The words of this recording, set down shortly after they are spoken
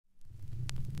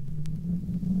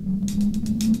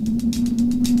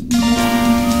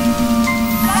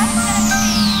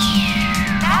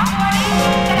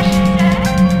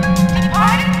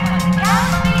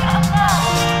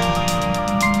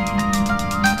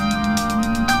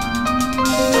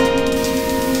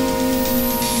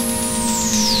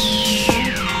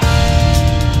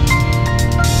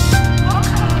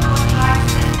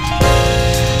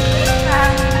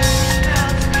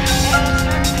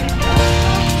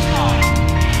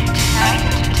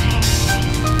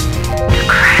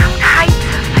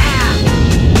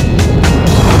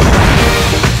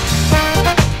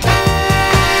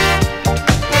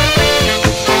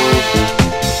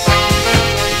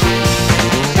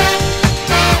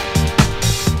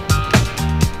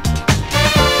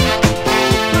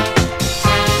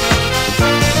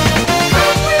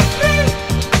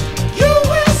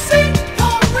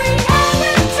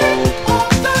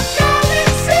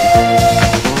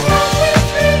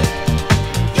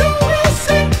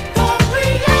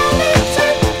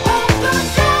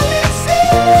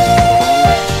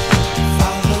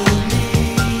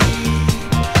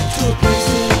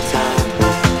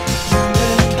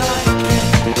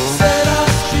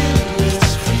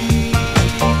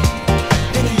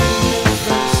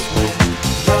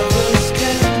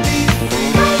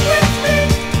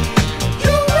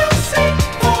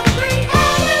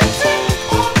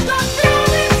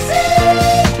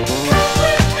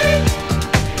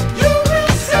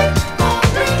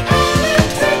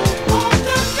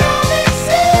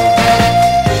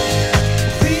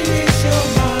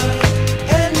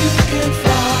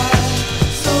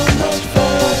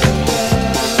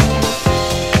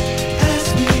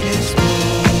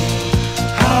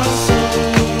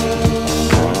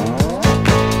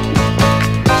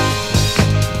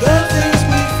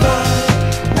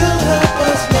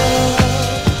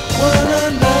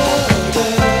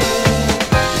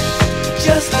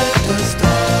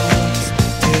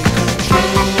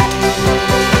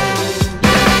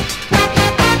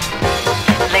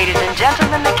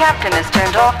captain has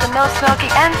turned off the no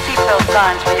smoking and seatbelt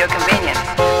signs for your convenience.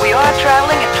 We are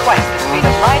traveling at twice the speed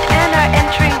of light and are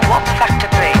entering warp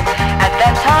factor grade. At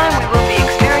that time, we will be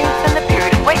experiencing the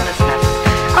period of weightlessness.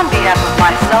 On behalf of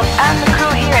myself and the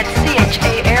crew here at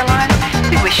CHA Airlines,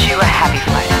 we wish you a happy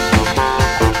flight.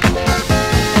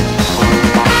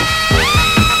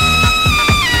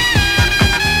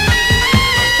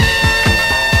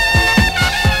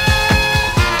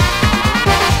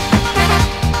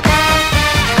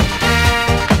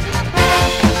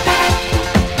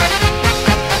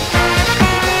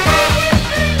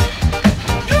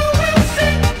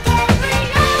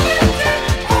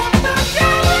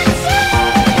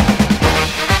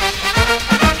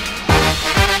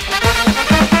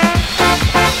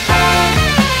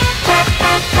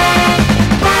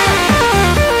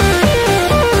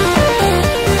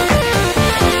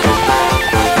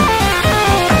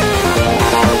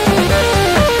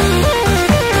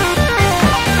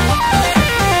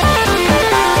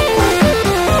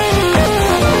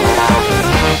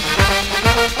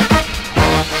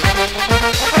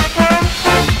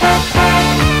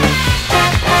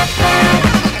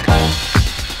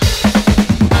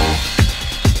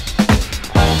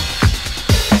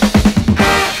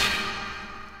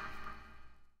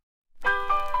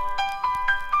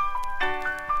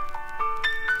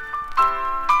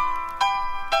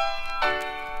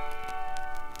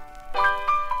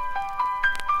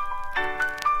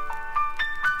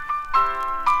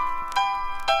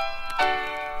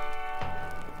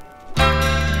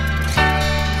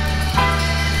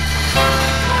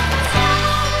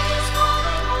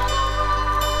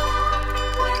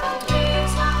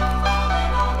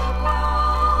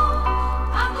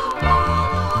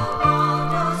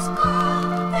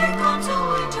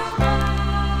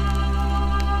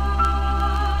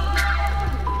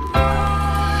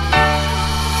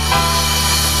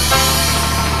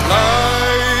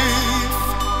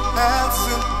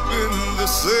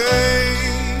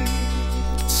 Same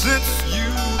since you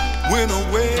went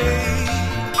away.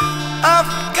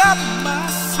 I've got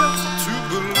myself to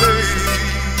blame.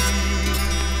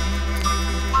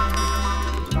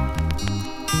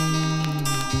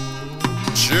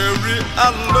 Cherry, I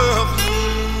love you.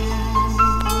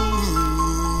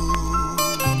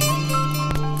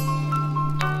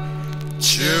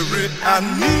 Cherry, I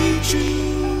need you.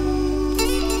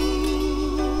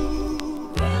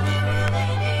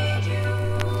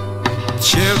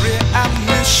 Cherry, I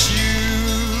miss you.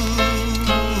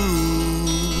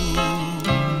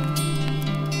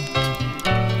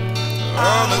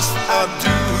 Honest, I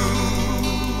do.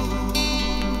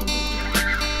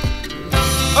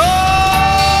 Oh,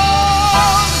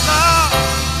 now,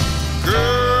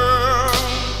 girl,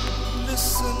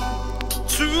 listen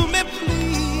to me,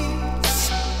 please.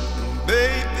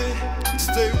 Baby,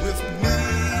 stay with me.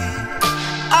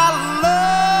 I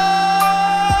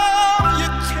love you,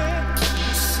 can't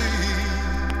you see?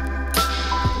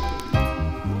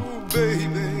 Ooh,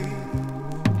 baby,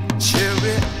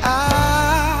 Cherry, I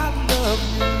love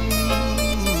you.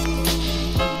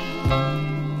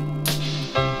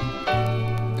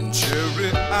 And Cherry,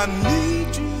 I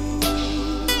need you.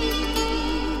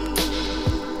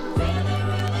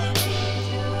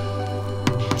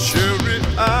 Cherry,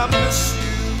 I miss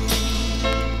you.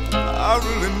 I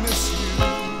really miss you.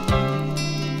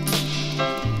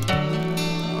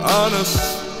 Honest,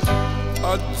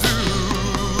 I do.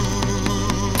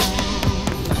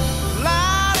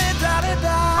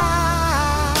 La-di-da-di-da,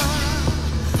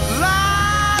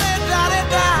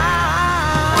 la-di-da-di-da.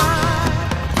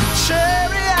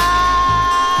 Cherry,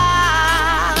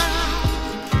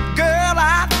 girl,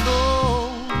 I know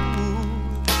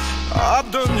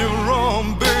I've done you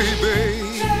wrong,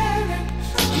 baby.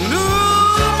 No,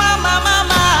 my.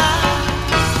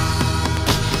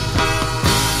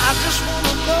 I just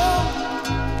wanna know.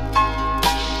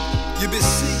 You be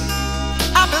see,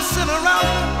 I've been sitting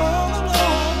around